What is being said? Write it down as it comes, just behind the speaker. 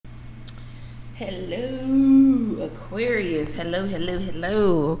Hello, Aquarius. Hello, hello,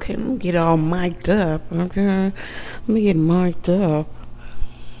 hello. Okay, let me get all mic'd up. Okay, let me get mic'd up.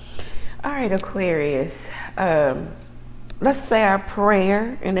 All right, Aquarius. Let's say our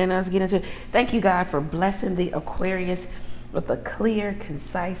prayer and then let's get into it. Thank you, God, for blessing the Aquarius with a clear,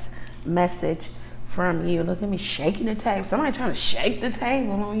 concise message from you. Look at me shaking the table. Somebody trying to shake the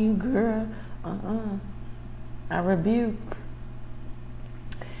table on you, girl. I rebuke.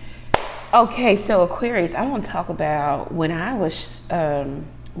 Okay, so Aquarius, I want to talk about when I was,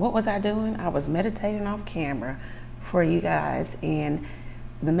 what was I doing? I was meditating off camera for you guys. And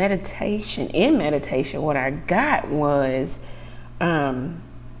the meditation, what I got was,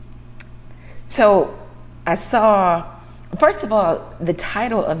 so I saw, first of all, the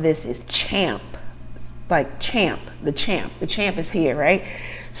title of this is Champ, like Champ, the champ is here, right?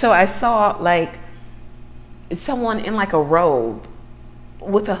 So I saw like someone in like a robe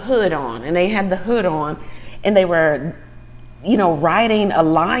with a hood on, and they had the hood on, and they were, you know, riding a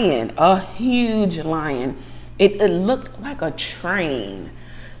lion, a huge lion. It looked like a train.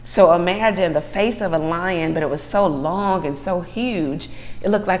 So imagine the face of a lion, but it was so long and so huge, it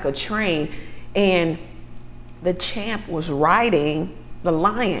looked like a train. And the champ was riding the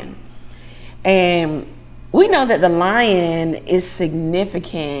lion. And we know that the lion is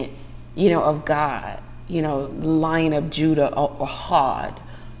significant, you know, of God. You know, Lion of Judah, or Hod,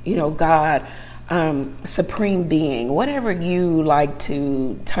 you know, God, supreme being, whatever you like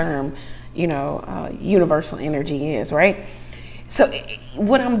to term, you know, universal energy is, right? So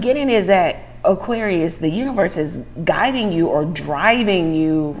what I'm getting is that Aquarius, the universe is guiding you or driving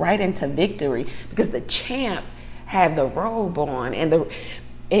you right into victory, because the champ had the robe on, and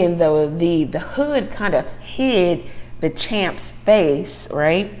the hood kind of hid the champ's face,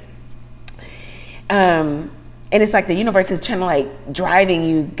 right? And it's like the universe is trying to like driving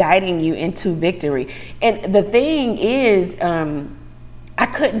you, guiding you into victory. And the thing is, I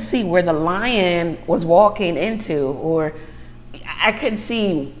couldn't see where the lion was walking into, or I couldn't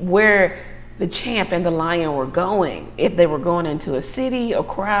see where the champ and the lion were going, if they were going into a city, a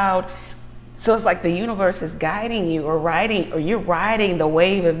crowd. So it's like the universe is guiding you, or you're riding the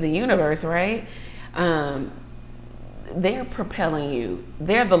wave of the universe, right? They're propelling you.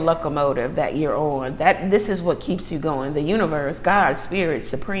 They're the locomotive that you're on. This is what keeps you going. The universe, God, spirit,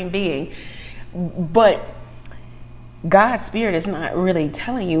 supreme being. But God's spirit is not really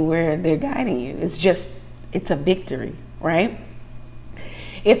telling you where they're guiding you. It's a victory, right?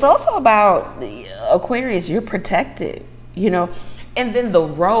 It's also about Aquarius, you're protected, you know. And then the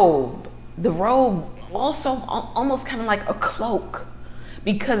robe also almost kind of like a cloak,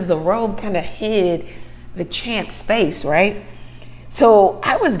 because the robe kind of hid the champ's face, right? So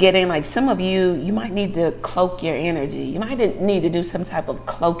I was getting like, some of you might need to cloak your energy. You might need to do some type of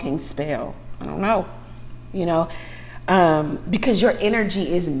cloaking spell. I don't know, you know, because your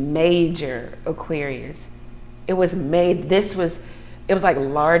energy is major, Aquarius. It was like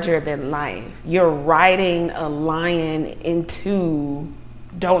larger than life. You're riding a lion into,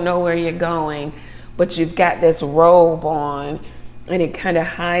 don't know where you're going, but you've got this robe on, and it kind of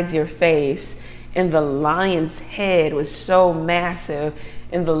hides your face. And the lion's head was so massive,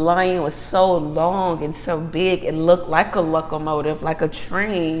 and the lion was so long and so big, it looked like a locomotive, like a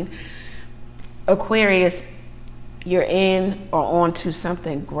train. Aquarius, you're in or onto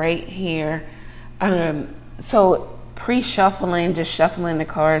something great here. So pre-shuffling, just shuffling the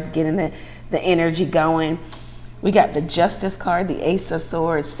cards, getting the energy going. We got the Justice card, the Ace of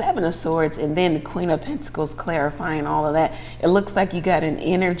Swords, Seven of Swords, and then the Queen of Pentacles, clarifying all of that. It looks like you got an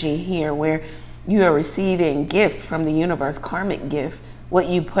energy here where you are receiving gift from the universe, karmic gift. What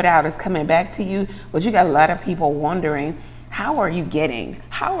you put out is coming back to you, but you got a lot of people wondering, how are you getting?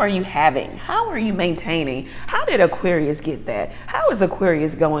 How are you having? How are you maintaining? How did Aquarius get that? How is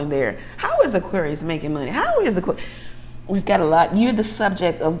Aquarius going there? How is Aquarius making money? How is Aquarius? We've got a lot. You're the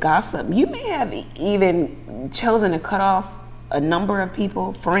subject of gossip. You may have even chosen to cut off a number of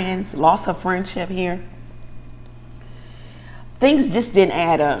people, friends, loss of friendship here. Things just didn't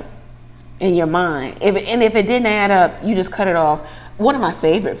add up in your mind. If it didn't add up, you just cut it off. One of my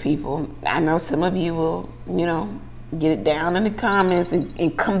favorite people, I know some of you will, you know, get it down in the comments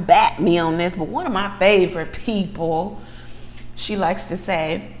and combat me on this, but one of my favorite people, she likes to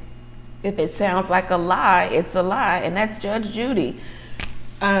say, if it sounds like a lie, it's a lie, and that's Judge Judy.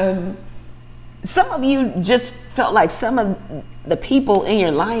 Some of you just felt like some of the people in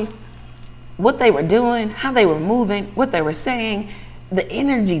your life, what they were doing, how they were moving, what they were saying, the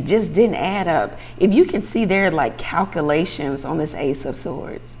energy just didn't add up. If you can see there like calculations on this Ace of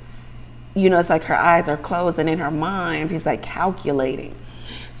Swords, you know, it's like her eyes are closed, and in her mind, she's like calculating.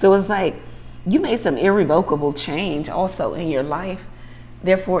 So it's like You made some irrevocable change also in your life.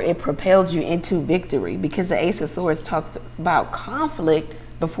 Therefore, it propelled you into victory, because the Ace of Swords talks about conflict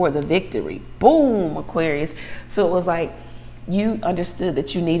before the victory. Boom, Aquarius. So it was like you understood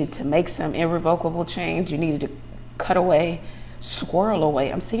that you needed to make some irrevocable change. You needed to cut away, squirrel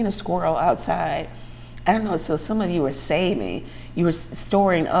away. I'm seeing a squirrel outside. I don't know. So some of you were saving, you were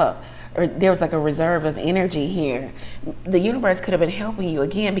storing up, or there was like a reserve of energy here. The universe could have been helping you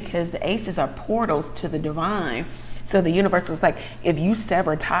again, because the aces are portals to the divine. So the universe was like, if you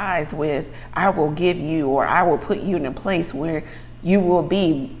sever ties with, I will give you, or I will put you in a place where you will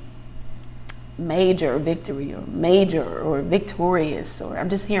be major victory, or major or victorious, or I'm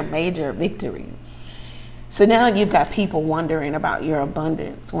just hearing major victory. So now you've got people wondering about your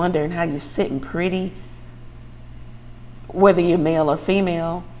abundance, wondering how you're sitting pretty, whether you're male or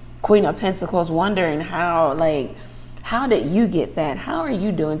female. Queen of Pentacles, wondering how, like, how did you get that? How are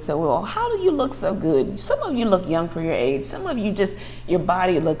you doing so well? How do you look so good? Some of you look young for your age. Some of you just, your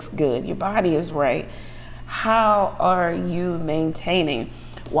body looks good. Your body is right. How are you maintaining?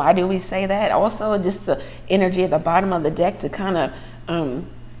 Why do we say that? Also, just the energy at the bottom of the deck to kind of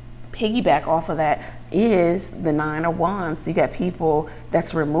piggyback off of that is the Nine of Wands. You got people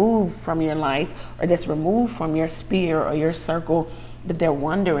that's removed from your life, or that's removed from your sphere or your circle, but they're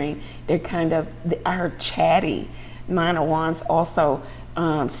wondering. They're kind of, I heard chatty. Nine of Wands also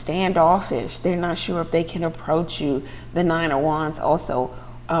standoffish. They're not sure if they can approach you. The Nine of Wands also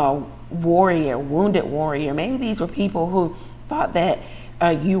warrior, wounded warrior. Maybe these were people who thought that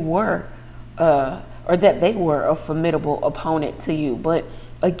you were, or that they were a formidable opponent to you. But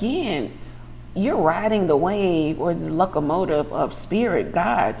again, you're riding the wave or the locomotive of spirit,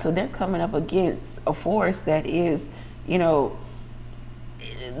 God. So they're coming up against a force that is, you know,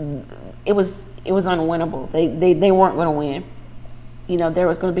 it was unwinnable. They weren't going to win. You know, there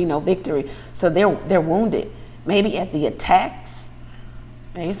was going to be no victory. So they're wounded. Maybe at the attacks.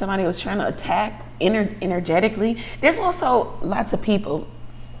 Maybe somebody was trying to attack energetically. There's also lots of people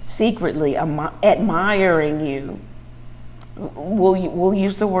secretly admiring you. We'll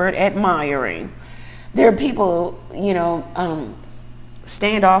use the word admiring. There are people, you know,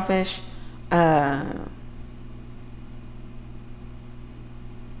 standoffish. They're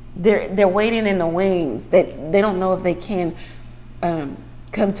waiting in the wings. That they don't know if they can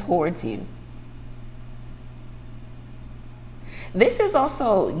come towards you. This is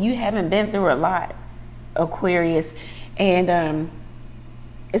also, you haven't been through a lot, Aquarius, and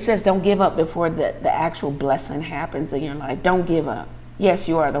it says don't give up before the actual blessing happens in your life. Don't give up. Yes,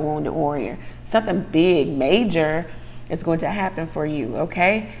 you are the wounded warrior. Something big, major is going to happen for you,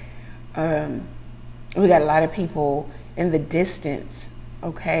 okay? We got a lot of people in the distance,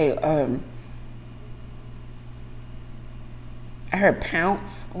 okay? I heard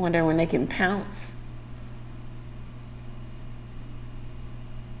pounce, wondering when they can pounce.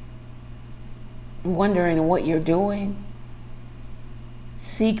 Wondering what you're doing.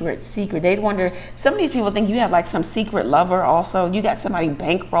 Secret. They'd wonder, some of these people think you have like some secret lover also. You got somebody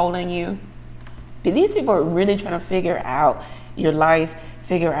bankrolling you. But these people are really trying to figure out your life,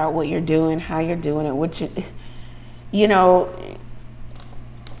 figure out what you're doing, how you're doing it, you know,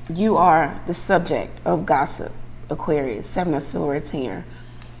 you are the subject of gossip, Aquarius. Seven of Swords here.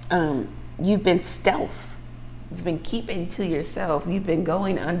 You've been stealth. You've been keeping to yourself. You've been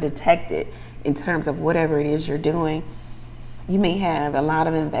going undetected in terms of whatever it is you're doing. You may have a lot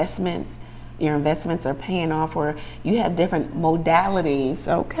of investments. Your investments are paying off, or you have different modalities,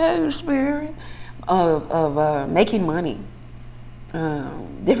 okay, Spirit, of making money.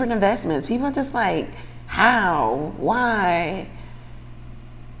 Different investments. People are just like, how? Why?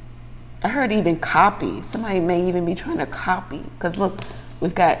 I heard even copy. Somebody may even be trying to copy. Because look,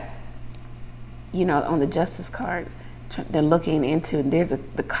 we've got, you know, on the Justice card, they're looking into, there's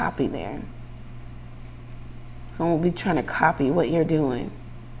the copy there. Someone will be trying to copy what you're doing.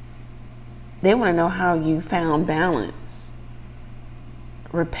 They want to know how you found balance.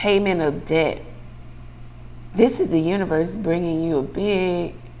 Repayment of debt. This is the universe bringing you a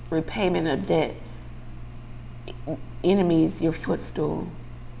big repayment of debt. Enemies, your footstool.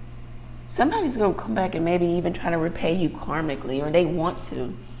 Somebody's going to come back and maybe even try to repay you karmically, or they want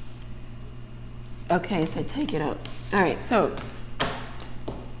to. Okay, so take it up. All right, so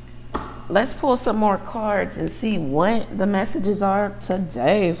let's pull some more cards and see what the messages are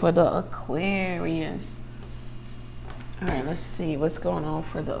today for the Aquarius. All right, let's see what's going on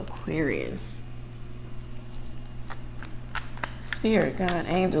for the Aquarius. Spirit, God,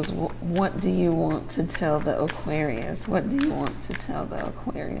 angels, what do you want to tell the Aquarius? What do you want to tell the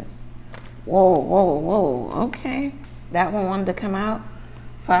Aquarius? Whoa, whoa, whoa. Okay. That one wanted to come out.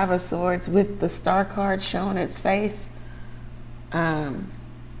 Five of Swords with the Star card showing its face.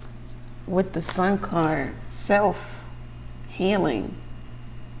 With the Sun card, self-healing.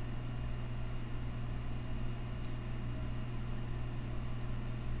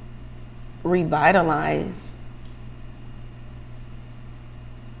 Revitalize.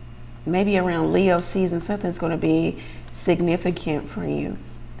 Maybe around Leo season, something's going to be significant for you.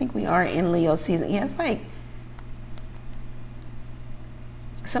 I think we are in Leo season. Yeah, it's like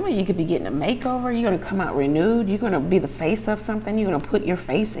some of you could be getting a makeover. You're going to come out renewed. You're going to be the face of something. You're going to put your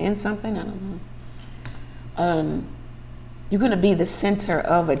face in something. I don't know. You're going to be the center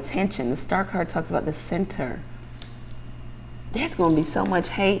of attention. The Star card talks about the center. There's going to be so much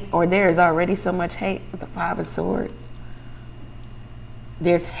hate, or there is already so much hate with the Five of Swords.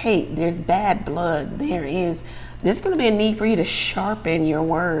 There's hate. There's bad blood. There's going to be a need for you to sharpen your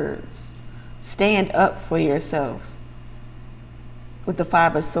words. Stand up for yourself with the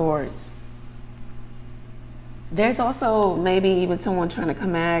Five of Swords. There's also maybe even someone trying to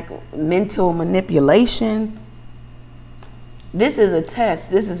come back, mental manipulation. This is a test.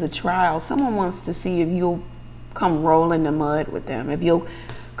 This is a trial. Someone wants to see if you'll come roll in the mud with them, if you'll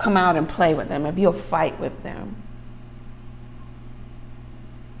come out and play with them, if you'll fight with them.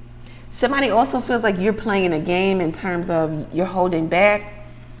 Somebody also feels like you're playing a game in terms of you're holding back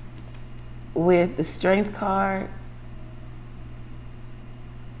with the Strength card.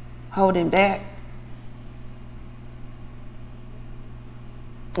 Holding back.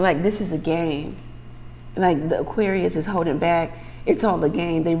 Like this is a game. Like the Aquarius is holding back. It's all a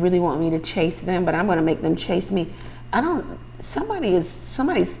game. They really want me to chase them, but I'm going to make them chase me.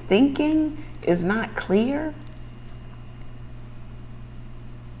 Somebody's thinking is not clear.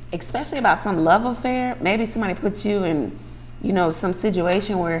 Especially about some love affair. Maybe somebody puts you in, some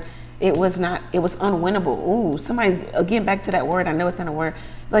situation where it was unwinnable. Ooh, somebody's, again, back to that word. I know it's not a word.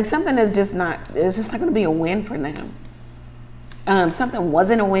 Like something is it's just not going to be a win for them. Something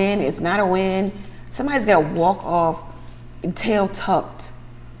wasn't a win. It's not a win. Somebody's got to walk off, tail tucked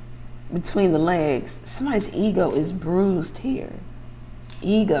between the legs. Somebody's ego is bruised here.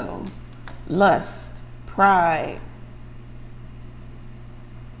 Ego, lust, pride.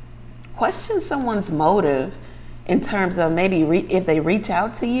 Question someone's motive in terms of maybe if they reach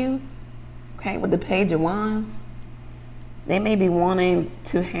out to you, okay, with the Page of Wands. They may be wanting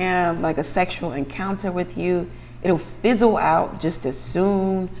to have like a sexual encounter with you. It'll fizzle out just as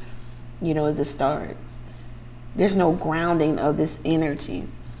soon, as it starts. There's no grounding of this energy.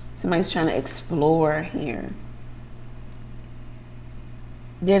 Somebody's trying to explore here.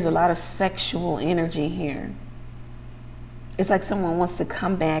 There's a lot of sexual energy here. It's like someone wants to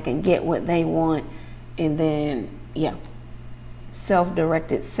come back and get what they want, and then, yeah,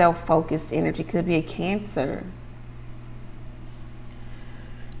 self-directed, self-focused energy. Could be a Cancer.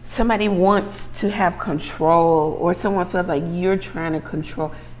 Somebody wants to have control, or someone feels like you're trying to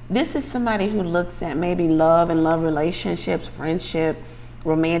control. This is somebody who looks at maybe love and love relationships, friendship,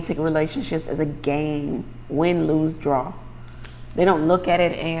 romantic relationships as a game, win, lose, draw. They don't look at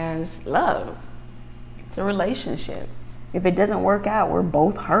it as love. It's a relationship. If it doesn't work out, we're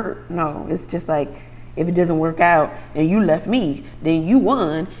both hurt. No, it's just like, if it doesn't work out and you left me, then you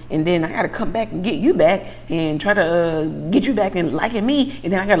won, and then I gotta come back and get you back and try to get you back and liking me,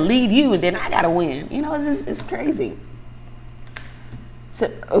 and then I gotta leave you, and then I gotta win. It's crazy.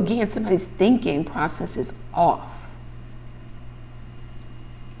 So again, somebody's thinking process is off.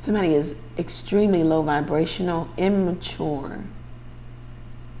 Somebody is extremely low vibrational, immature.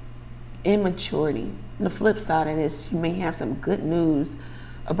 Immaturity. On the flip side of this, you may have some good news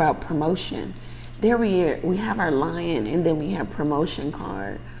about promotion. There we have our Lion, and then we have promotion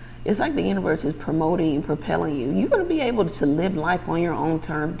card. It's like the universe is promoting and propelling you. You're going to be able to live life on your own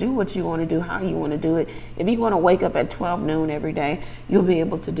terms. Do what you want to do, how you want to do it. If you want to wake up at 12 noon every day, you'll be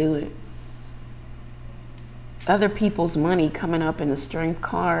able to do it. Other people's money coming up in the Strength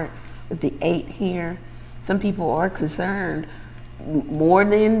card with the 8 here. Some people are concerned more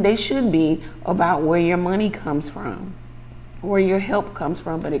than they should be about where your money comes from, where your help comes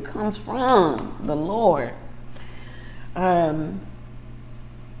from, but it comes from the Lord. I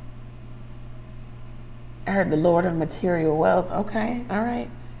heard the Lord of material wealth. Okay, all right.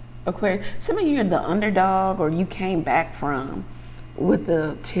 Aquarius. Some of you are the underdog, or you came back from with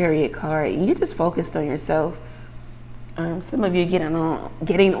the Chariot card. You're just focused on yourself. Some of you getting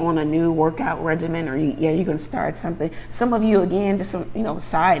on a new workout regimen, or you're going to start something. Some of you, again, just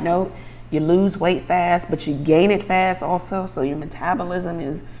side note, you lose weight fast, but you gain it fast also. So your metabolism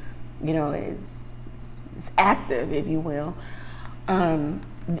is, it's active, if you will.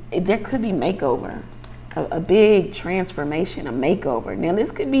 There could be makeover. a big transformation, a makeover. Now,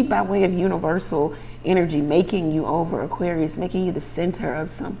 this could be by way of universal energy making you over, Aquarius, making you the center of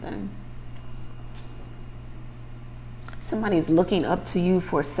something. Somebody's looking up to you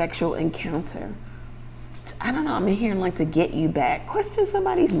for a sexual encounter. I don't know, I'm hearing like to get you back. Question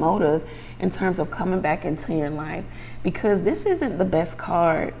somebody's motive in terms of coming back into your life, because this isn't the best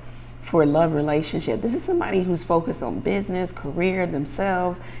card for a love relationship. This is somebody who's focused on business, career,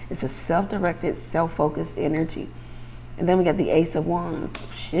 themselves. It's a self-directed, self-focused energy. And then we got the Ace of Wands,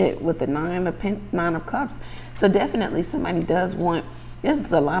 shit, with the Nine of Cups. So definitely somebody does want,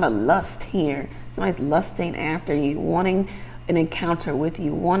 there's a lot of lust here. Somebody's lusting after you, wanting an encounter with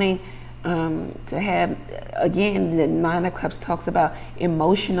you, wanting to have, again, the Nine of Cups talks about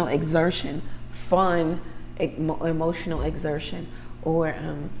emotional exertion, fun, emotional exertion, or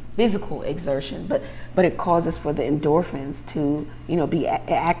physical exertion, but it causes for the endorphins to, you know, be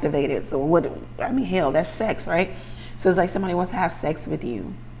activated. So what, I mean, hell, that's sex, right? So it's like somebody wants to have sex with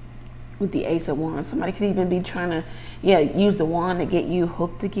you with the Ace of Wands. Somebody could even be trying to, yeah, use the wand to get you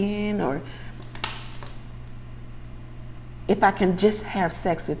hooked again, or if I can just have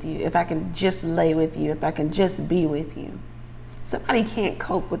sex with you, if I can just lay with you, if I can just be with you. Somebody can't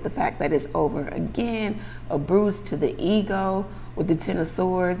cope with the fact that it's over. Again, a bruise to the ego with the Ten of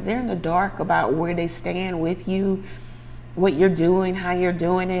Swords. They're in the dark about where they stand with you, what you're doing, how you're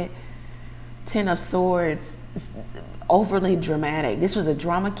doing it. Ten of Swords, overly dramatic. This was a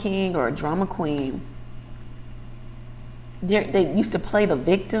drama king or a drama queen. They used to play the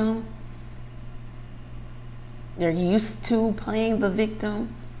victim. They're used to playing the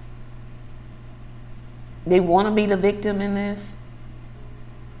victim. They want to be the victim in this.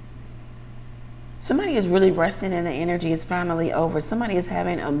 Somebody is really resting and the energy is finally over. Somebody is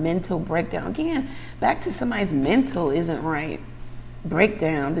having a mental breakdown. Again, back to somebody's mental isn't right.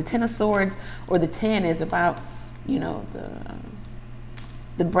 Breakdown. The Ten of Swords, or the 10, is about, you know,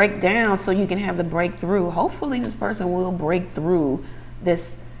 the breakdown so you can have the breakthrough. Hopefully this person will break through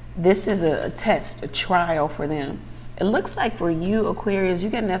this. This is a test, a trial for them. It looks like for you, Aquarius, you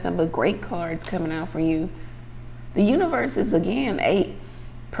got nothing but great cards coming out for you. The universe is, again, 8,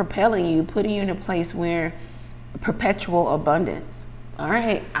 propelling you, putting you in a place where perpetual abundance. All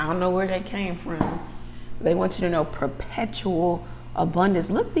right, I don't know where that came from. They want you to know perpetual abundance.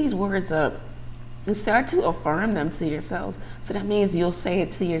 Look these words up and start to affirm them to yourself. So that means you'll say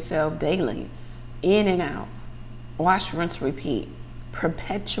it to yourself daily, in and out. Wash, rinse, repeat.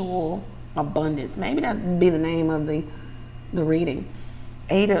 Perpetual abundance. Maybe that would be the name of the reading.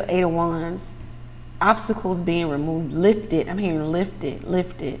 Eight of Wands. Obstacles being removed, lifted. I'm hearing lifted,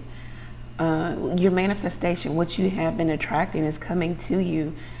 lifted. Your manifestation, what you have been attracting, is coming to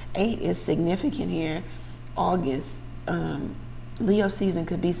you. 8 is significant here. August. Leo season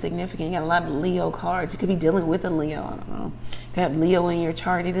could be significant. You got a lot of Leo cards. You could be dealing with a Leo. I don't know. If you have Leo in your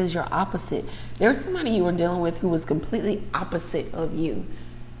chart, it is your opposite. There's somebody you were dealing with who was completely opposite of you.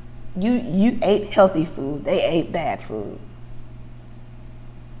 You ate healthy food. They ate bad food.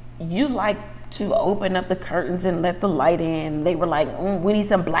 You like to open up the curtains and let the light in. They were like, we need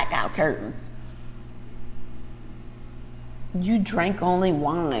some blackout curtains. You drank only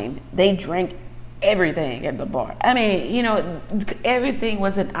wine. They drank everything at the bar. I mean, you know, everything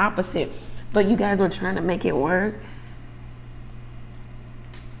was an opposite, but you guys were trying to make it work.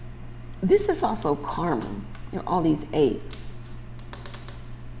 This is also karma. You know, all these 8s,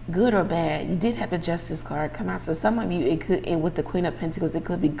 good or bad. You did have the Justice card come out. So some of you, it could, and with the Queen of Pentacles, it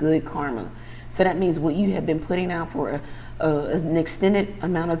could be good karma. So that means what you have been putting out for an extended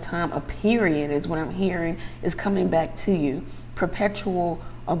amount of time, a period is what I'm hearing, is coming back to you. Perpetual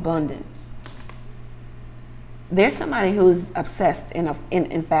abundance. There's somebody who's obsessed and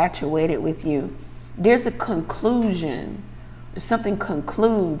infatuated with you. There's a conclusion. Something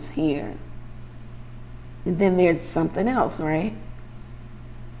concludes here. And then there's something else, right?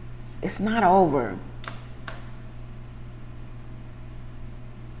 It's not over.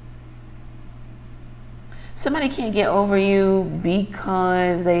 Somebody can't get over you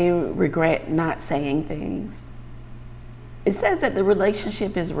because they regret not saying things. It says that the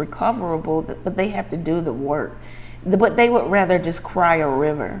relationship is recoverable, but they have to do the work. But they would rather just cry a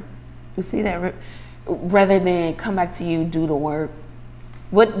river. You see that? Rather than come back to you, do the work.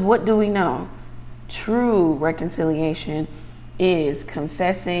 What do we know? True reconciliation is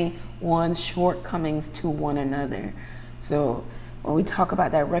confessing one's shortcomings to one another. So when we talk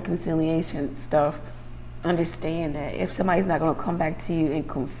about that reconciliation stuff, understand that if somebody's not going to come back to you and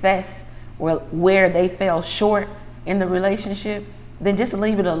confess where they fell short in the relationship, then just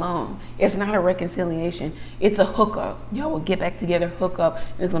leave it alone. It's not a reconciliation. It's a hookup. Y'all will get back together, hook up.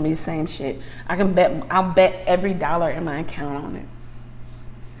 It's gonna be the same shit. I'll bet every dollar in my account on it.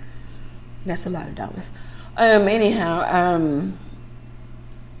 That's a lot of dollars. Anyhow,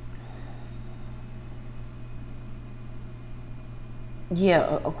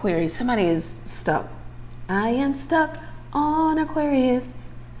 yeah, Aquarius, somebody is stuck. I am stuck on Aquarius.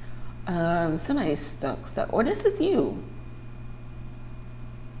 Somebody's stuck, or this is you.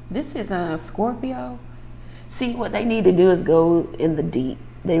 This is a Scorpio. See, what they need to do is go in the deep.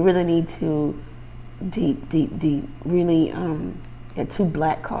 They really need to deep. Really, got 2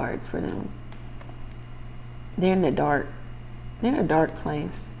 black cards for them. They're in the dark. They're in a dark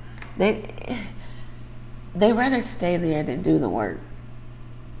place. They rather stay there than do the work.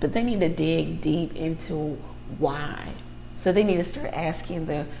 But they need to dig deep into why. So they need to start asking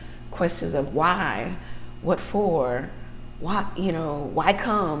the questions of why, what for, why, you know, why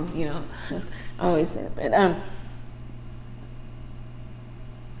come, you know. I always say it, but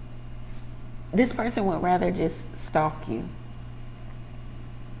this person would rather just stalk you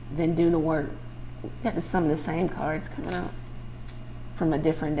than do the work. You got some of the same cards coming out from a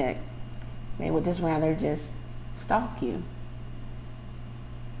different deck. They would just rather just stalk you.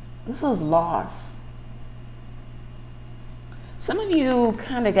 This was loss. Some of you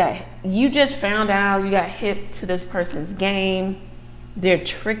kind of you just found out, you got hip to this person's game, their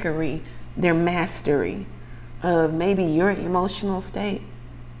trickery, their mastery of maybe your emotional state,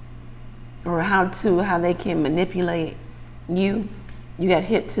 or how they can manipulate you. You got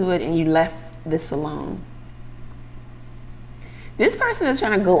hip to it and you left this alone. This person is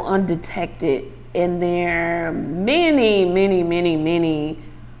trying to go undetected in their many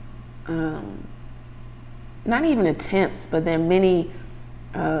not even attempts, but there are many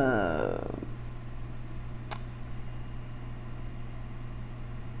I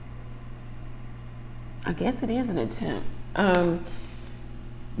guess it is an attempt,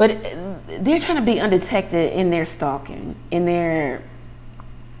 but they're trying to be undetected in their stalking, in they're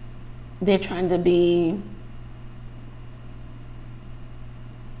trying to be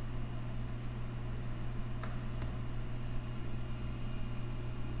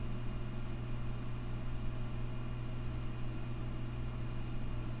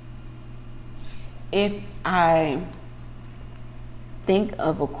if I think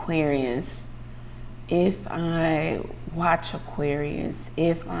of Aquarius, if I watch Aquarius,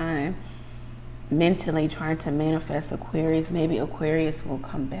 if I mentally try to manifest Aquarius, maybe Aquarius will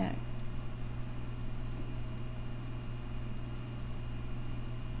come back.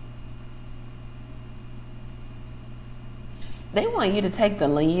 They want you to take the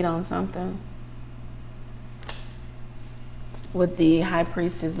lead on something with the High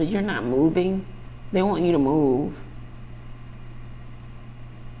Priestess, but you're not moving. They want you to move.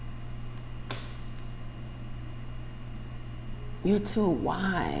 You're too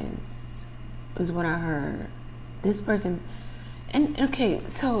wise, is what I heard. This person, and okay,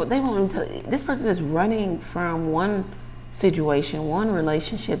 so they want to, this person is running from one situation, one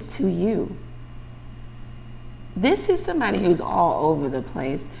relationship to you. This is somebody who's all over the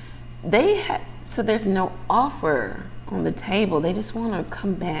place. So there's no offer on the table. They just want to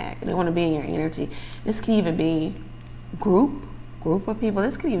come back. They want to be in your energy. This can even be group of people.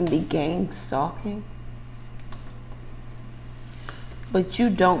 This could even be gang stalking. But you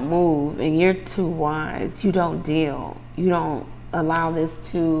don't move and you're too wise. You don't deal. You don't allow this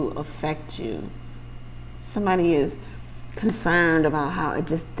to affect you. Somebody is concerned about how it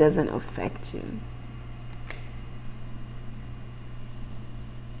just doesn't affect you.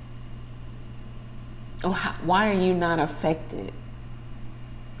 Or why are you not affected?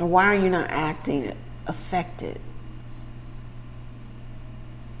 Or why are you not acting affected?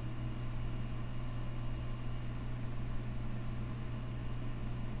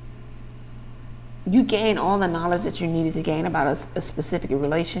 You gain all the knowledge that you needed to gain about a specific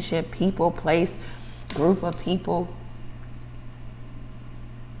relationship, people, place, group of people.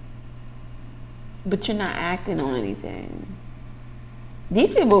 But you're not acting on anything.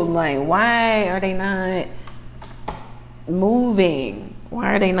 These people, like, why are they not moving?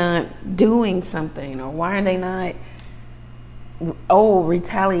 Why are they not doing something? Or why are they not,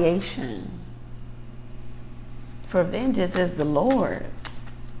 retaliation? For vengeance is the Lord's.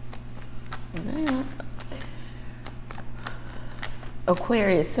 Yeah.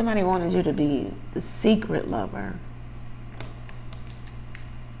 Aquarius, somebody wanted you to be the secret lover.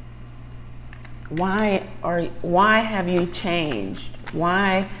 Why have you changed?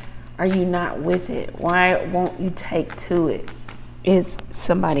 Why are you not with it? Why won't you take to it? It's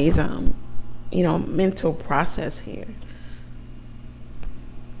somebody's mental process here.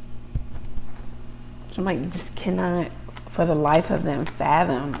 Somebody just cannot, for the life of them,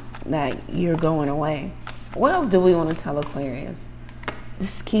 fathom that you're going away. What else do we want to tell Aquarius?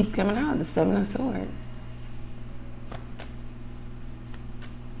 This keeps coming out, the Seven of Swords.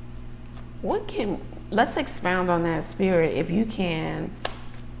 Let's expound on that, Spirit, if you can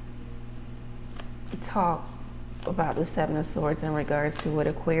talk about the Seven of Swords in regards to what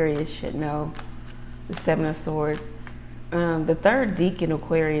Aquarius should know. The Seven of Swords. The third decan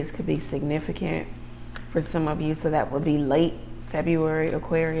Aquarius could be significant for some of you, so that would be late February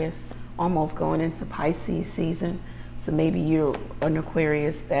Aquarius, almost going into Pisces season. So maybe you're an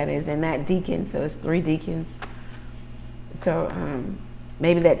Aquarius that is in that decan, so it's 3 decans. So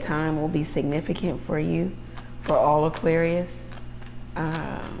maybe that time will be significant for you, for all Aquarius.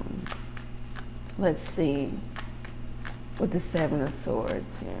 Let's see, with the Seven of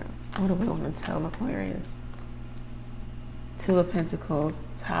Swords here, what do we want to tell Aquarius? 2 of Pentacles,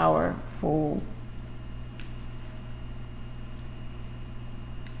 Tower, Fool.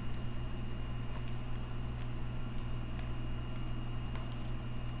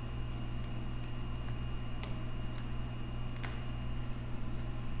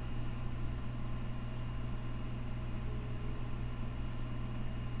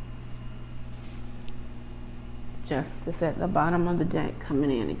 Justice at the bottom of the deck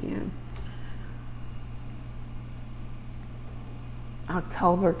coming in again.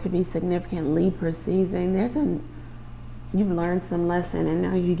 October could be significant. Libra season. You've learned some lesson, and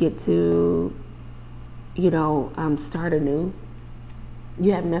now you get to, start anew.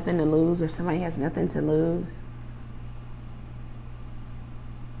 You have nothing to lose, or somebody has nothing to lose.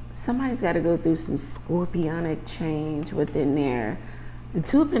 Somebody's got to go through some scorpionic change within there. The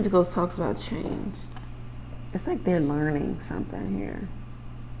 2 of Pentacles talks about change. It's like they're learning something here.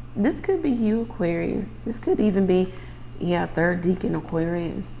 This could be you, Aquarius. This could even be, third decan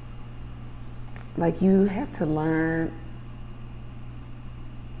Aquarius. Like you have to learn.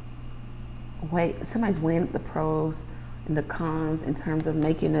 Somebody's weighing up the pros and the cons in terms of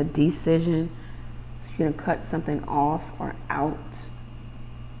making a decision. So you're gonna cut something off or out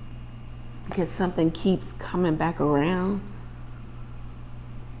because something keeps coming back around.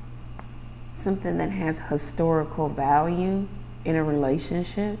 Something that has historical value in a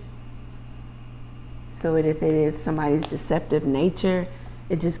relationship. So if it is somebody's deceptive nature,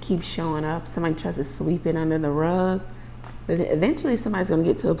 it just keeps showing up. Somebody tries to sweep it under the rug. But eventually somebody's going to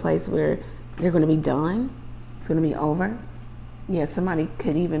get to a place where they're going to be done. It's going to be over. Yeah, somebody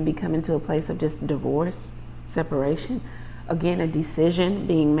could even be coming to a place of just divorce, separation. Again, a decision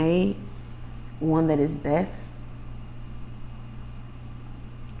being made, one that is best.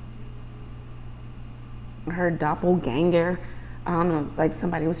 Her doppelganger, I don't know, it's like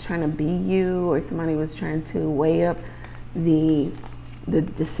somebody was trying to be you, or somebody was trying to weigh up the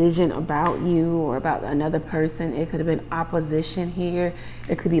decision about you or about another person. It could have been opposition here.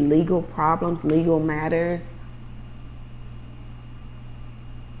 It could be legal problems, legal matters.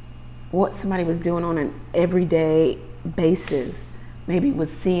 What somebody was doing on an everyday basis, maybe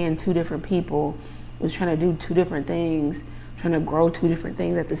was seeing 2 different people, was trying to do 2 different things, trying to grow 2 different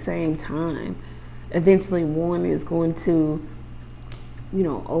things at the same time. Eventually one is going to,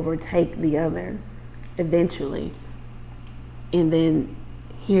 overtake the other, eventually. And then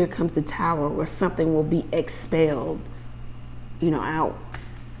here comes the Tower, where something will be expelled, out.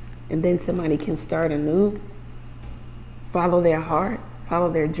 And then somebody can start anew, follow their heart, follow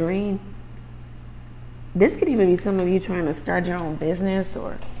their dream. This could even be some of you trying to start your own business,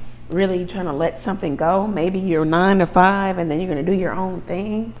 or really trying to let something go. Maybe you're 9 to 5 and then you're going to do your own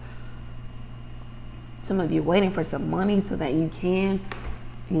thing. Some of you waiting for some money so that you can,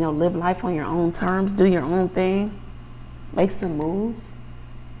 live life on your own terms, do your own thing, make some moves.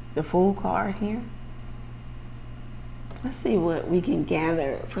 The Fool card here. Let's see what we can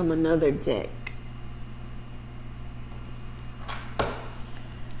gather from another deck.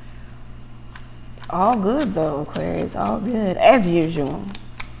 All good though, Aquarius, all good, as usual.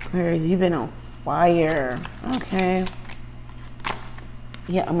 Aquarius, you've been on fire, okay.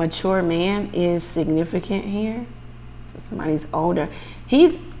 Yeah, a mature man is significant here. So somebody's older.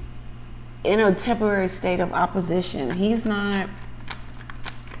 He's in a temporary state of opposition. He's not,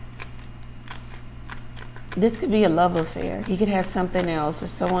 this could be a love affair. He could have something else or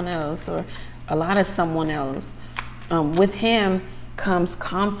someone else or a lot of someone else. With him comes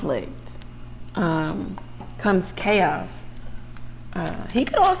conflict, comes chaos. He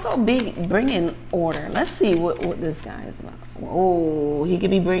could also be bringing order. Let's see what this guy is about. Oh, he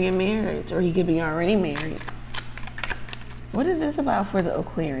could be bringing marriage, or he could be already married. What is this about for the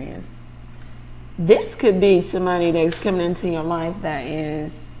Aquarius? This could be somebody that's coming into your life that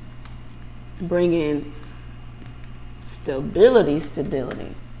is bringing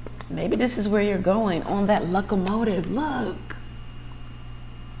stability. Maybe this is where you're going on that locomotive. Look,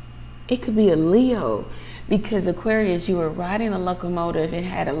 it could be a Leo, because Aquarius, you were riding a locomotive. It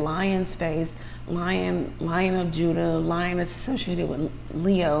had a lion's face, lion of Judah. Lion is associated with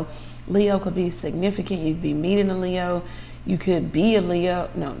Leo. Leo could be significant. You could be meeting a Leo. You could be a Leo.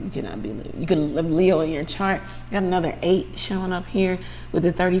 No, you cannot be a Leo. You could live Leo in your chart. You got another 8 showing up here with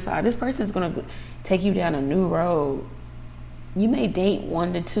the 35. This person is going to take you down a new road. You may date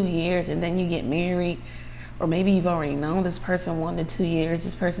 1 to 2 years and then you get married. Or maybe you've already known this person 1 to 2 years.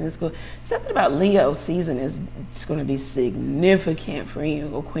 This person is good. Something about Leo season is going to be significant for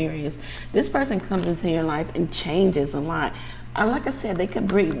you, Aquarius. This person comes into your life and changes a lot. Like I said, they could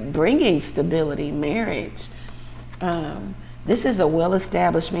bringing stability, marriage. This is a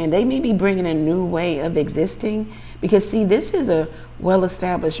well-established man. They may be bringing a new way of existing, because see, this is a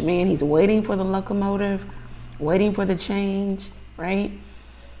well-established man. He's waiting for the locomotive, waiting for the change, right?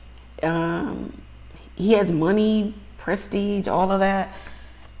 He has money, prestige, all of that,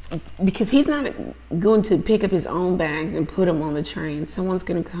 because he's not going to pick up his own bags and put them on the train. Someone's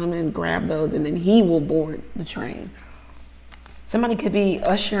going to come and grab those, and then he will board the train. Somebody could be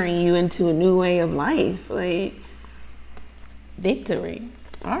ushering you into a new way of life, like victory.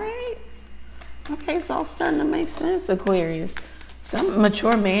 All right. Okay, it's all starting to make sense, Aquarius. Some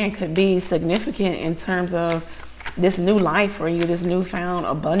mature man could be significant in terms of this new life for you, this newfound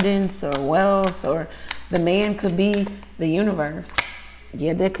abundance or wealth, or the man could be the universe.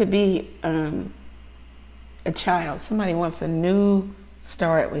 Yeah, there could be a child. Somebody wants a new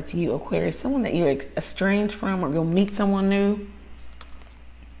start with you, Aquarius. Someone that you're estranged from, or you'll meet someone new.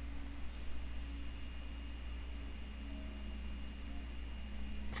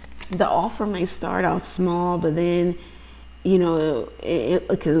 The offer may start off small, but then, you know,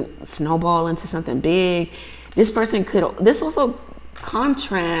 it could snowball into something big. This person could, this also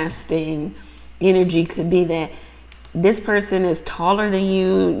contrasting energy could be that this person is taller than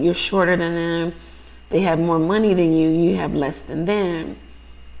you, you're shorter than them, they have more money than you, you have less than them.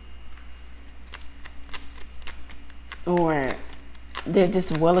 Or they're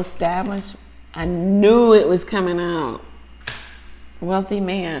just well established. I knew it was coming out. Wealthy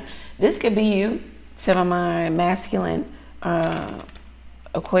man. This could be you, semi-masculine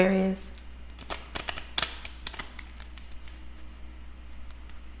Aquarius.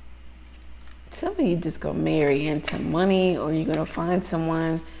 Some of you just gonna marry into money, or you're gonna find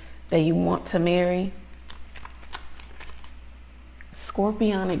someone that you want to marry.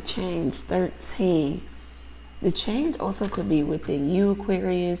 Scorpionic change, 13. The change also could be within you,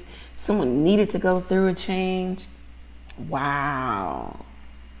 Aquarius. Someone needed to go through a change. Wow.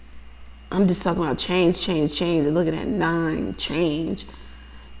 I'm just talking about change. And looking at 9, change.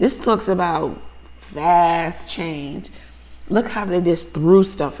 This talks about fast change. Look how they just threw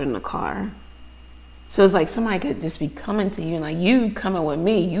stuff in the car. So it's like somebody could just be coming to you and like, you coming with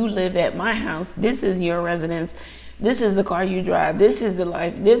me. You live at my house. This is your residence. This is the car you drive. This is the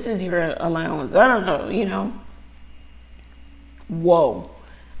life. This is your allowance. I don't know, you know. Whoa.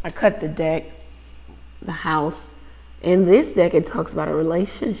 I cut the deck, the house. In this deck, it talks about a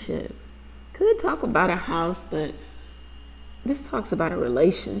relationship. Could talk about a house, but this talks about a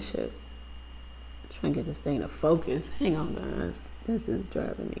relationship. I'm trying to get this thing to focus. Hang on, guys. This is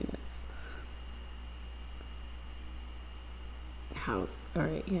driving me nuts. House. All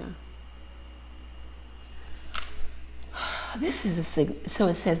right, yeah. This is so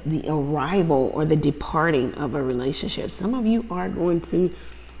it says the arrival or the departing of a relationship. Some of you are going to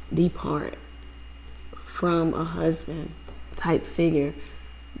depart from a husband type figure,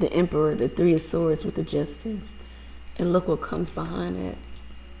 the Emperor, the 3 of Swords with the Justice, and look what comes behind it.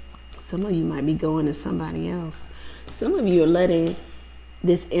 Some of you might be going to somebody else. Some of you are letting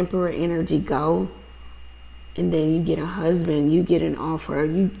this Emperor energy go, and then you get a husband, you get an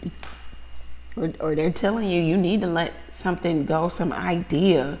offer, or they're telling you you need to let something go, some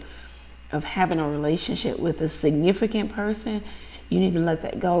idea of having a relationship with a significant person. You need to let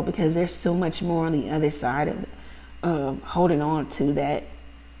that go, because there's so much more on the other side of holding on to that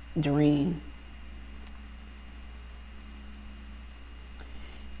dream.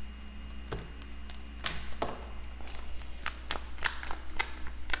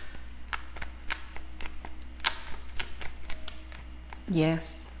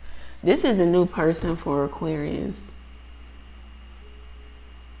 Yes, this is a new person for Aquarius.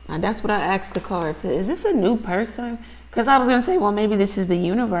 Now that's what I asked the card. So is this a new person? Because I was going to say, well, maybe this is the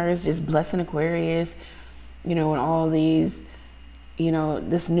universe just blessing Aquarius, you know, with all these, you know,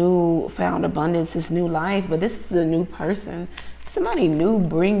 this new found abundance, this new life, but this is a new person. Somebody new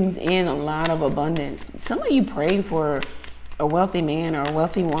brings in a lot of abundance. Some of you prayed for a wealthy man or a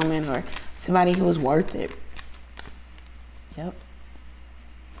wealthy woman or somebody who was worth it. Yep.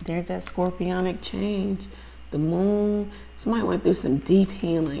 There's that scorpionic change. The moon. Somebody went through some deep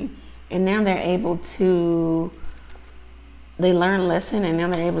healing. And now they're able to, they learn a lesson and now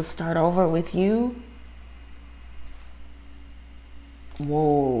they're able to start over with you.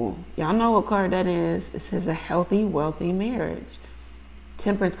 Whoa. Y'all know what card that is. It says a healthy, wealthy marriage.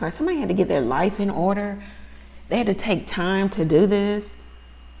 Temperance card. Somebody had to get their life in order. They had to take time to do this.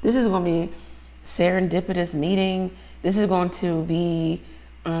 This is going to be serendipitous meeting. This is going to be,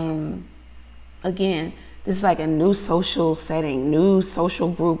 again, this is like a new social setting, new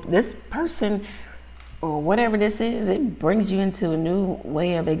social group. This person or whatever this is, it brings you into a new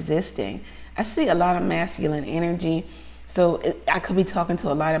way of existing. I see a lot of masculine energy. So I could be talking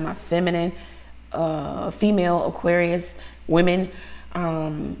to a lot of my feminine, female Aquarius women.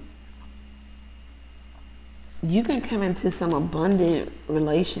 You can come into some abundant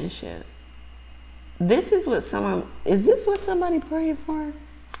relationship. This is what is this what somebody prayed for?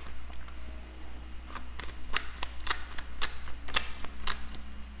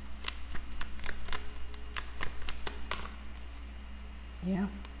 Yeah.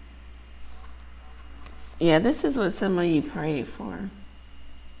 Yeah, this is what some of you prayed for.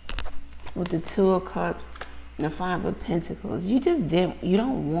 With the Two of Cups and the Five of Pentacles. You just didn't, you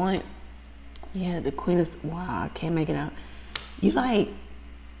don't want, yeah, the Queen of, wow, I can't make it out. You like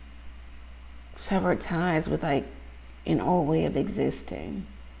severed ties with like an old way of existing.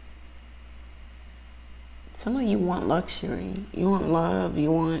 Some of you want luxury. You want love.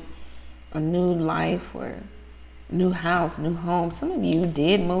 You want a new life or new house, new home. Some of you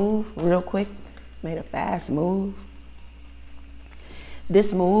did move real quick. Made a fast move.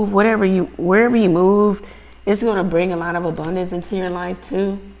 This move, wherever you move, it's going to bring a lot of abundance into your life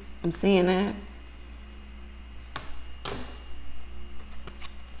too. I'm seeing that.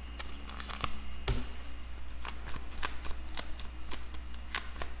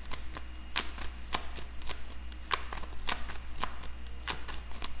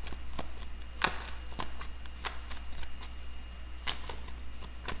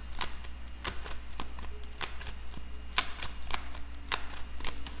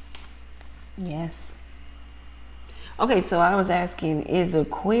 Yes. Okay, so I was asking, is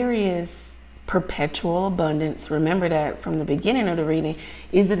Aquarius perpetual abundance? Remember that from the beginning of the reading.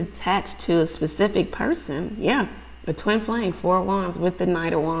 Is it attached to a specific person? Yeah, a twin flame, Four of Wands with the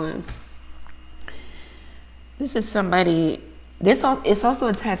Knight of Wands. This is somebody, it's also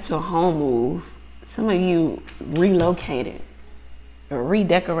attached to a home move. Some of you relocated or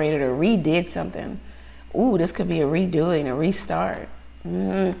redecorated or redid something. Ooh, this could be a redoing, a restart.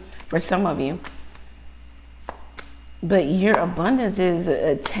 For some of you. But your abundance is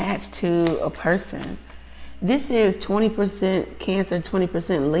attached to a person. This is 20% Cancer,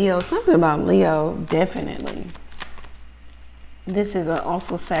 20% Leo. Something about Leo, definitely. This is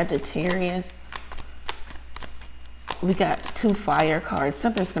also Sagittarius. We got two fire cards.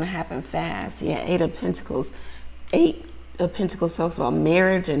 Something's going to happen fast. Yeah, Eight of Pentacles. Eight of Pentacles talks about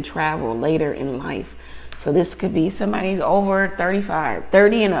marriage and travel later in life. So this could be somebody over 35,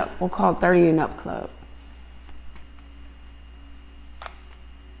 30 and up. We'll call it 30 and up club.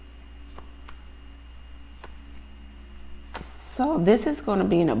 So this is going to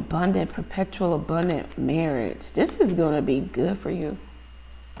be an abundant, perpetual, abundant marriage. This is going to be good for you,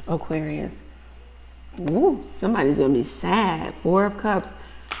 Aquarius. Ooh, somebody's going to be sad. Four of Cups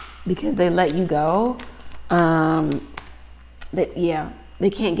because they let you go. They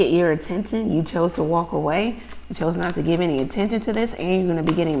can't get your attention. You chose to walk away. You chose not to give any attention to this, and you're going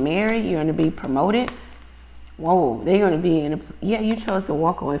to be getting married. You're going to be promoted. Whoa, they're going to be in a, yeah, you chose to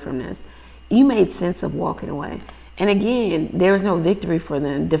walk away from this. You made sense of walking away. And again, there is no victory for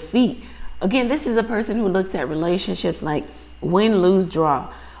them. Defeat. Again, this is a person who looks at relationships like win, lose,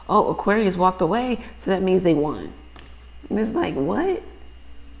 draw. Oh, Aquarius walked away, so that means they won. And it's like, what?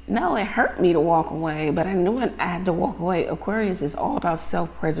 No, it hurt me to walk away, but I knew I had to walk away. Aquarius is all about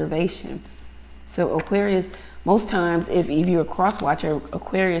self-preservation. So Aquarius, most times, if you're a cross-watcher,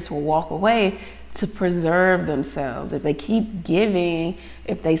 Aquarius will walk away to preserve themselves. If they keep giving,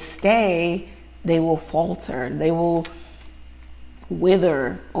 if they stay, they will falter. They will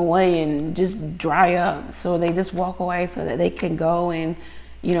wither away and just dry up. So they just walk away so that they can go and,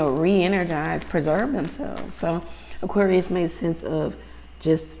 you know, re-energize, preserve themselves. So Aquarius made sense of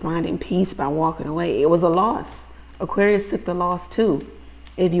just finding peace by walking away. It was a loss. Aquarius took the loss too,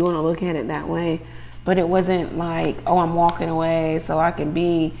 if you want to look at it that way. But it wasn't like, oh, I'm walking away so I can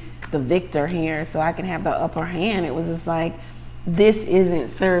be the victor here, so I can have the upper hand. It was just like, this isn't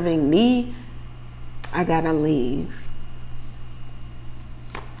serving me. I gotta leave.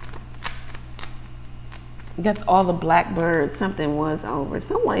 You got all the blackbirds. Something was over.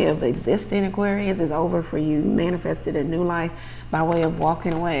 Some way of existing, Aquarius, is over for you. You manifested a new life by way of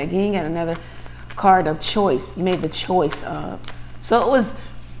walking away. Again, you got another card of choice. You made the choice of. So it was.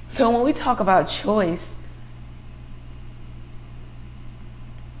 So when we talk about choice,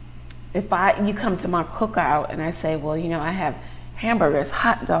 if you come to my cookout and I say, well, you know, I have hamburgers,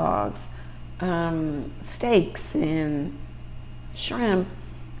 hot dogs, steaks, and shrimp.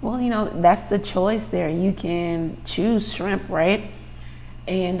 Well, you know, that's the choice there. You can choose shrimp, right?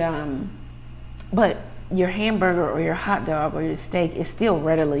 And but your hamburger or your hot dog or your steak is still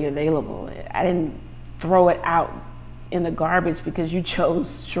readily available. I didn't throw it out in the garbage because you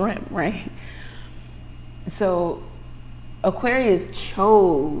chose shrimp, right? So Aquarius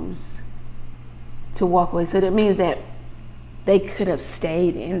chose to walk away. So that means that they could have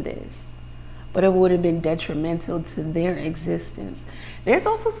stayed in this, but it would have been detrimental to their existence. There's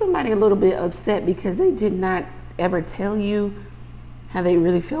also somebody a little bit upset because they did not ever tell you how they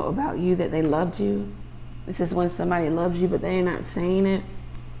really felt about you, that they loved you. This is when somebody loves you, but they're not saying it.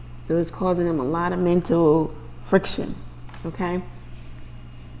 So it's causing them a lot of mental friction, okay?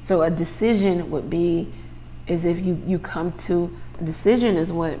 So a decision would be as if you come to, a decision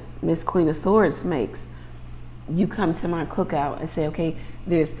is what Miss Queen of Swords makes. You come to my cookout and say, okay,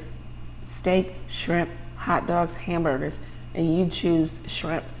 there's steak, shrimp, hot dogs, hamburgers, and you choose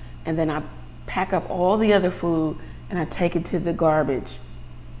shrimp, and then I pack up all the other food and I take it to the garbage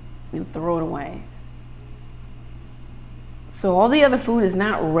and throw it away. So all the other food is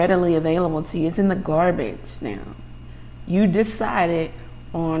not readily available to you. It's in the garbage now. You decided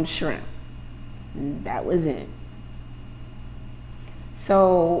on shrimp. That was it.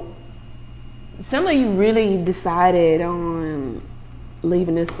 So some of you really decided on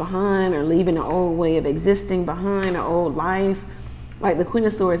leaving this behind, or leaving the old way of existing behind, an old life. Like the Queen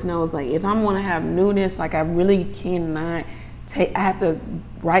of Swords knows, like, if I'm going to have newness, like, I really cannot take, I have to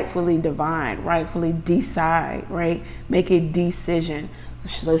rightfully divide, rightfully decide, right? Make a decision.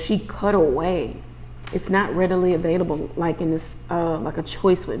 So she cut away. It's not readily available like in this, like a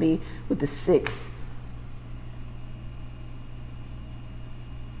choice would be with the 6.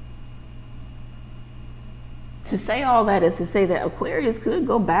 To say all that is to say that Aquarius could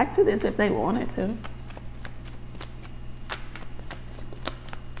go back to this if they wanted to.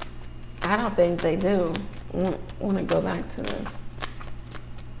 I don't think they do want to go back to this.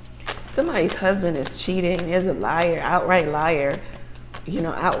 Somebody's husband is cheating. There's a liar, outright liar. You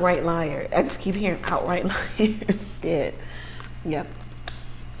know, outright liar. I just keep hearing outright liar shit. Yep.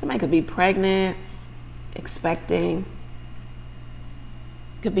 Somebody could be pregnant, expecting.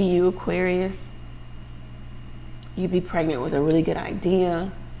 Could be you, Aquarius. You'd be pregnant with a really good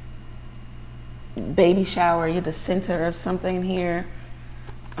idea. Baby shower, you're the center of something here.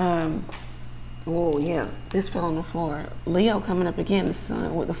 Oh yeah, this fell on the floor. Leo coming up again, the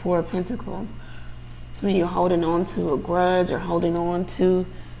Sun with the 4 of Pentacles. Some of you are holding on to a grudge or holding on to,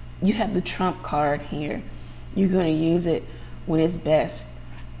 you have the Trump card here. You're going to use it when it's best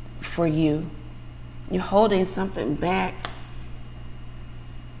for you. You're holding something back,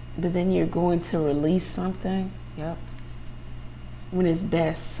 but then you're going to release something. Yep. When it's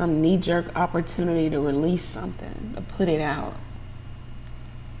best, some knee-jerk opportunity to release something, to put it out.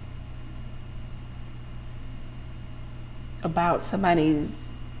 About somebody's,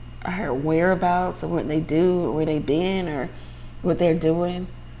 I heard whereabouts, or what they do, or where they've been, or what they're doing,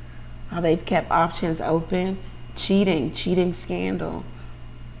 how they've kept options open. Cheating scandal.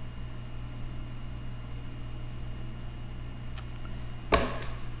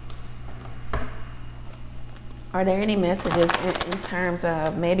 Are there any messages in terms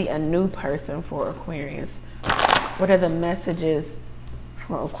of maybe a new person for Aquarius? What are the messages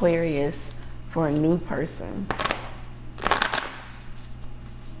for Aquarius for a new person?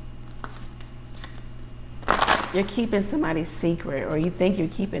 You're keeping somebody's secret, or you think you're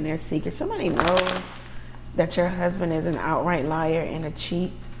keeping their secret. Somebody knows that your husband is an outright liar and a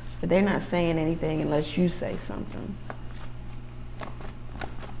cheat, but they're not saying anything unless you say something.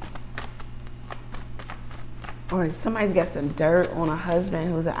 Or somebody's got some dirt on a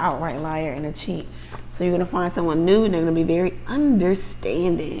husband who's an outright liar and a cheat. So you're going to find someone new and they're going to be very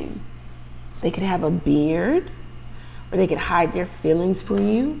understanding. They could have a beard, or they could hide their feelings for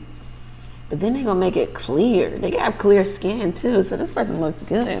you. But then they're going to make it clear. They can have clear skin too, so this person looks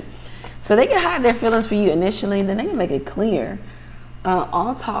good. So they can hide their feelings for you initially, then they can make it clear.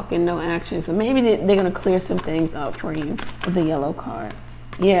 All talk and no action. So maybe they're going to clear some things up for you with the yellow card.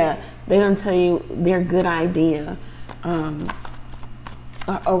 Yeah, they're going to tell you their good idea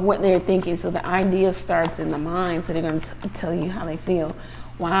or what they're thinking. So the idea starts in the mind. So they're going to tell you how they feel.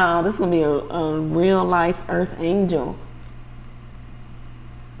 Wow, this is going to be a real life earth angel.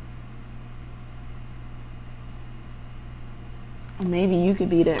 And maybe you could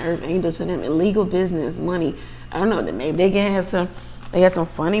be the earth angel to them. Illegal business, money. I don't know, maybe they can have some, they got some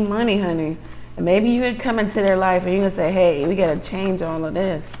funny money, honey. And maybe you could come into their life and you can say, hey, we got to change all of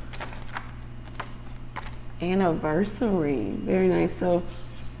this. Anniversary, very nice. So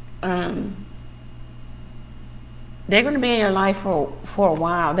they're going to be in your life for a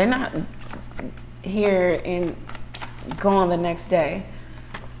while. They're not here and gone the next day.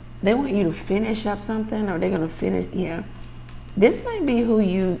 They want you to finish up something, or they're going to finish, yeah. This might be who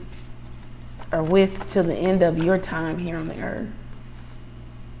you are with till the end of your time here on the earth.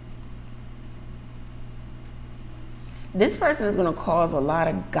 This person is going to cause a lot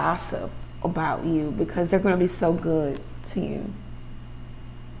of gossip about you because they're going to be so good to you.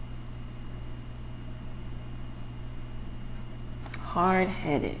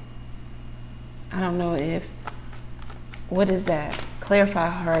 Hard-headed. I don't know if, what is that? Clarify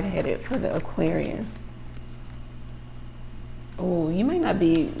hard-headed for the Aquarius. Oh, you may not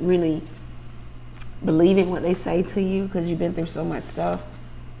be really believing what they say to you because you've been through so much stuff.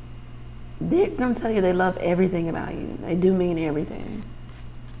 They're going to tell you they love everything about you. They do mean everything.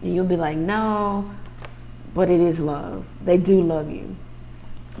 And you'll be like, no, but it is love. They do love you.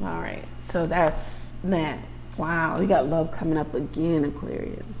 All right, so that's that. Wow, we got love coming up again,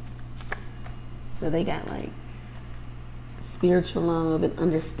 Aquarius. So they got like spiritual love and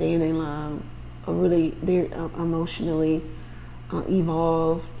understanding love. Really, they're emotionally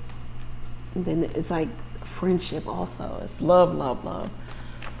evolved. And then it's like friendship also. It's love, love, love.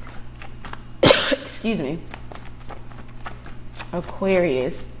 Excuse me.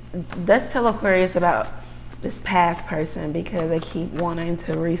 Aquarius. Let's tell Aquarius about this past person because they keep wanting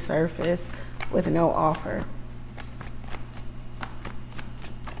to resurface with no offer.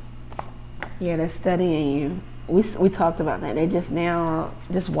 Yeah, they're studying you. We talked about that. They're just now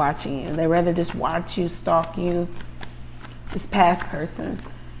just watching you. They rather just watch you, stalk you. This past person,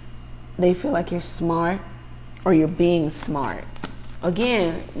 they feel like you're smart or you're being smart.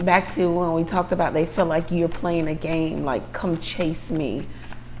 Again, back to when we talked about they feel like you're playing a game, like come chase me,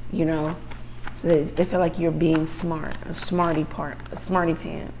 you know. So they feel like you're being smart, a smarty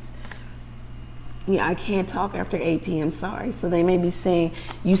pants. Yeah, I can't talk after 8 p.m., sorry. So they may be saying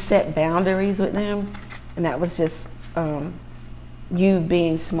you set boundaries with them, and that was just you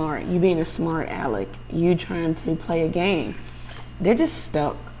being smart, you being a smart aleck, you trying to play a game. They're just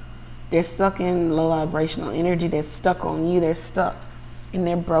stuck. They're stuck in low vibrational energy. They're stuck on you. They're stuck and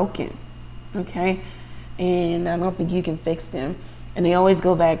they're broken, okay? And I don't think you can fix them. And they always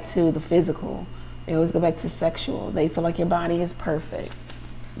go back to the physical. They always go back to sexual. They feel like your body is perfect.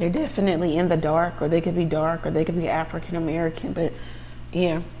 They're definitely in the dark, or they could be dark, or they could be African American, but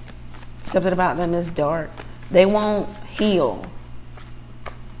yeah, something about them is dark. They won't heal.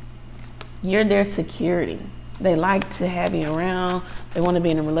 You're their security. They like to have you around. They want to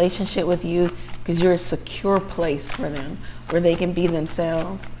be in a relationship with you because you're a secure place for them where they can be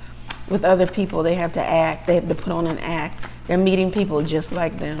themselves. With other people, they have to act. They have to put on an act. They're meeting people just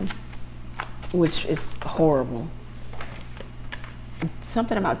like them, which is horrible.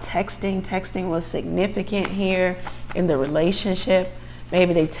 Something about texting. Texting was significant here in the relationship.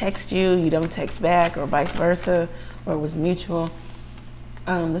 Maybe they text you, you don't text back, or vice versa, or it was mutual.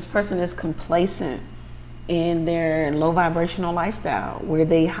 This person is complacent in their low vibrational lifestyle where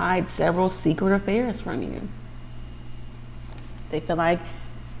they hide several secret affairs from you. They feel like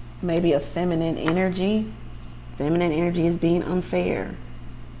maybe a feminine energy. Feminine energy is being unfair.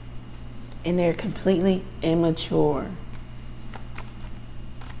 And they're completely immature.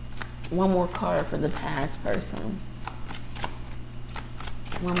 One more card for the past person.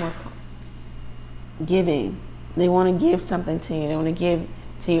 One more card. Giving. They want to give something to you. They want to give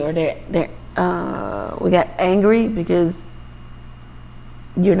to you, or we got angry because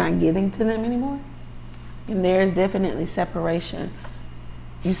you're not giving to them anymore. And there's definitely separation.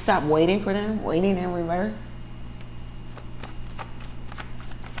 You stop waiting for them, waiting in reverse.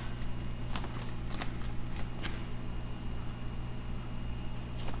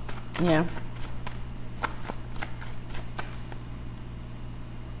 Yeah.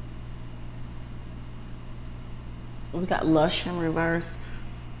 We got lush in reverse.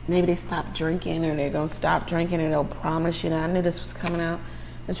 Maybe they stop drinking, or they're going to stop drinking, and they'll promise you. Now, I knew this was coming out.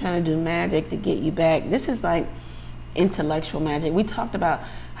 They're trying to do magic to get you back. This is like intellectual magic. We talked about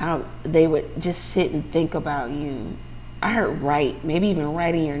how they would just sit and think about you. I heard write, maybe even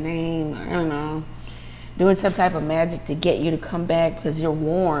writing your name, I don't know, doing some type of magic to get you to come back because you're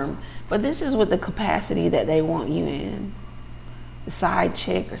warm. But this is with the capacity that they want you in. Side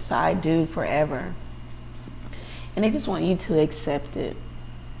chick or side dude forever. And they just want you to accept it.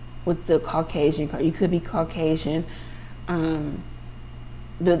 With the Caucasian card, you could be Caucasian.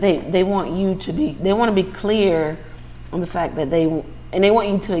 But they want you to be, they want to be clear on the fact that they want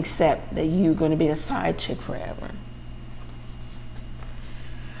you to accept that you're going to be a side chick forever.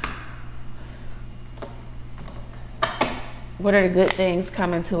 What are the good things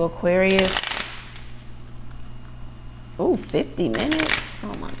coming to Aquarius? Oh, 50 minutes.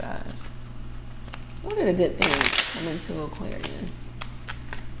 Oh my gosh. What are the good things coming to Aquarius?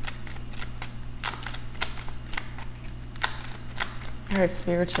 I heard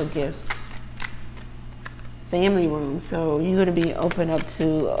spiritual gifts. Family room. So you're going to be opened up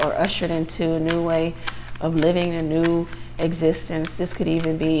to or ushered into a new way of living, a new existence. This could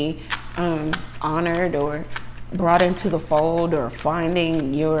even be honored or brought into the fold, or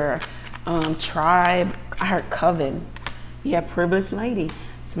finding your tribe. I heard coven. You have privileged lady.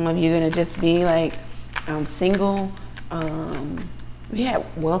 Some of you are going to just be like single. We had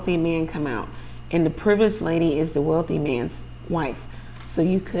wealthy man come out, and the privileged lady is the wealthy man's wife. So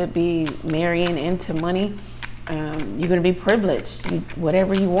you could be marrying into money. You're going to be privileged.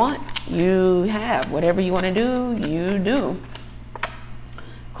 Whatever you want, you have. Whatever you want to do, you do.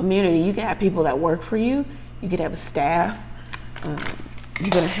 Community. You can have people that work for you. You could have a staff. You're going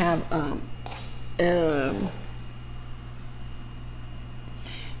to have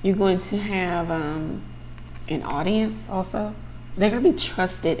you're going to have an audience also. They're going to be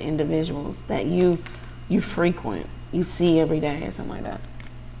trusted individuals that you frequent, you see every day or something like that.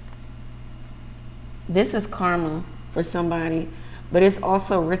 This is karma for somebody, but it's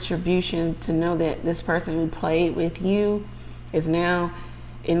also retribution to know that this person who played with you is now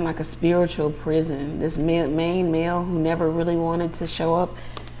in like a spiritual prison. This main male who never really wanted to show up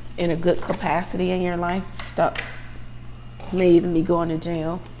in a good capacity in your life, stuck. May even be going to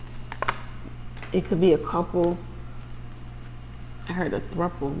jail. It could be a couple. I heard a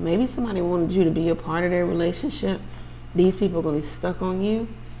throuple. Maybe somebody wanted you to be a part of their relationship. These people are going to be stuck on you.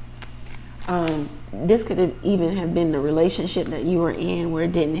 This could have even have been the relationship that you were in where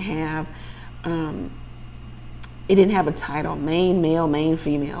it didn't have a title, main male, main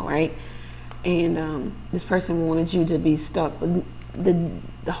female, right? And this person wanted you to be stuck. But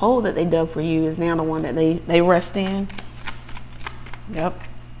the hole that they dug for you is now the one that they rest in. Yep.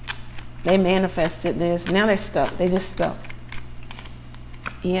 They manifested this. Now they're stuck. They just stuck.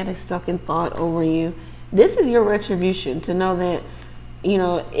 Yeah, they're stuck in thought over you. This is your retribution, to know that, you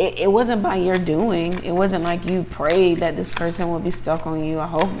know, it wasn't by your doing. It wasn't like you prayed that this person would be stuck on you. I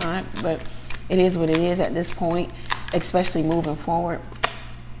hope not, but it is what it is at this point, especially moving forward.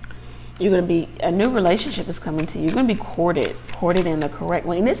 You're going to be, a new relationship is coming to you. You're going to be courted in the correct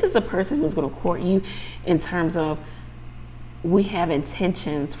way. And this is a person who's going to court you in terms of, we have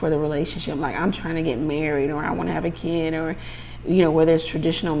intentions for the relationship. Like, I'm trying to get married, or I want to have a kid, or, you know, whether it's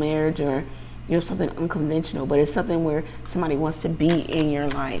traditional marriage or, you know, something unconventional, but it's something where somebody wants to be in your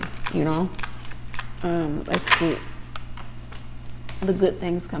life, you know? Let's see. The good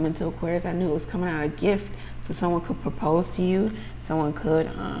things coming to Aquarius. I knew it was coming out a gift. So someone could propose to you. Someone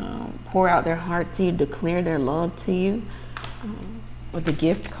could pour out their heart to you, declare their love to you with the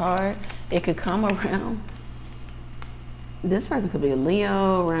gift card. It could come around. This person could be a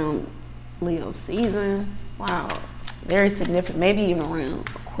Leo, around Leo season. Wow. Very significant. Maybe even around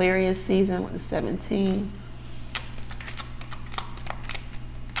Aquarius season with the 17.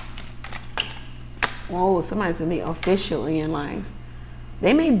 Whoa, somebody's gonna be official in your life.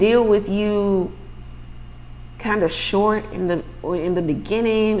 They may deal with you kind of short in the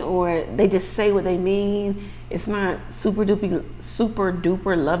beginning, or they just say what they mean. It's not super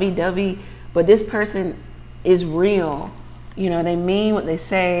duper lovey-dovey, but this person is real. You know, they mean what they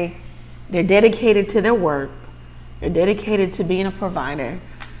say. They're dedicated to their work. They're dedicated to being a provider.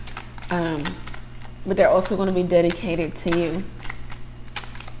 But they're also going to be dedicated to you.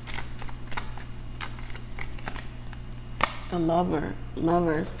 A lover.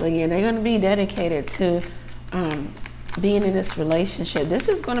 So yeah, they're going to be dedicated to being in this relationship. This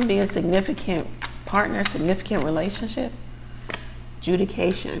is going to be a significant partner, significant relationship.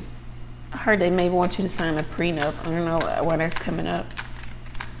 Adjudication. I heard they may want you to sign a prenup. I don't know when that's coming up.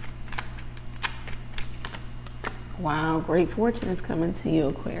 Wow, great fortune is coming to you,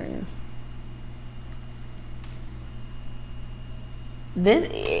 Aquarius. This,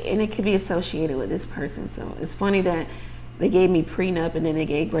 and it could be associated with this person. So it's funny that they gave me prenup and then they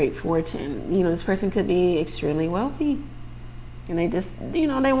gave great fortune. You know, this person could be extremely wealthy, and they just, you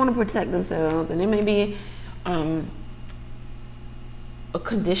know, they want to protect themselves, and it may be a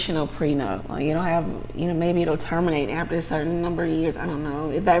conditional prenup. Like, you don't have, you know, maybe it'll terminate after a certain number of years. I don't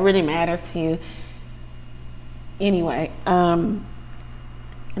know if that really matters to you. Anyway,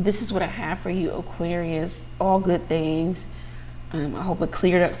 this is what I have for you, Aquarius. All good things. I hope it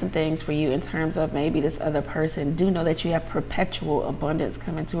cleared up some things for you in terms of maybe this other person. Do know that you have perpetual abundance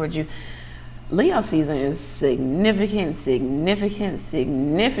coming towards you. Leo season is significant for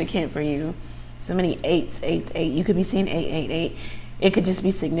you. So many eights. You could be seeing 888. It could just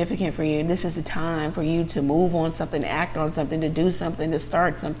be significant for you. This is the time for you to move on something, to act on something, to do something, to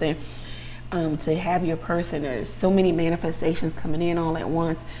start something, to have your person. There's so many manifestations coming in all at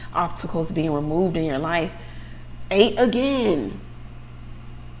once, obstacles being removed in your life. 8 again.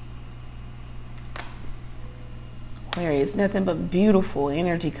 Aquarius, nothing but beautiful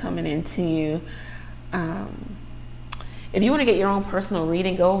energy coming into you. If you want to get your own personal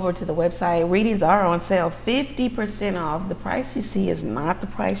reading, go over to the website. Readings are on sale, 50% off. The price you see is not the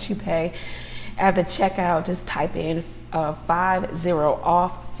price you pay. At the checkout, just type in 50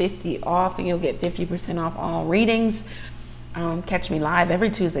 off, 50 off, and you'll get 50% off all readings. Catch me live every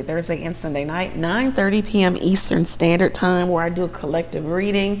Tuesday, Thursday, and Sunday night, 9:30 p.m. Eastern Standard Time, where I do a collective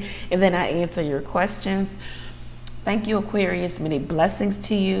reading, and then I answer your questions. Thank you, Aquarius. Many blessings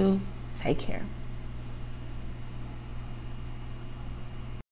to you. Take care.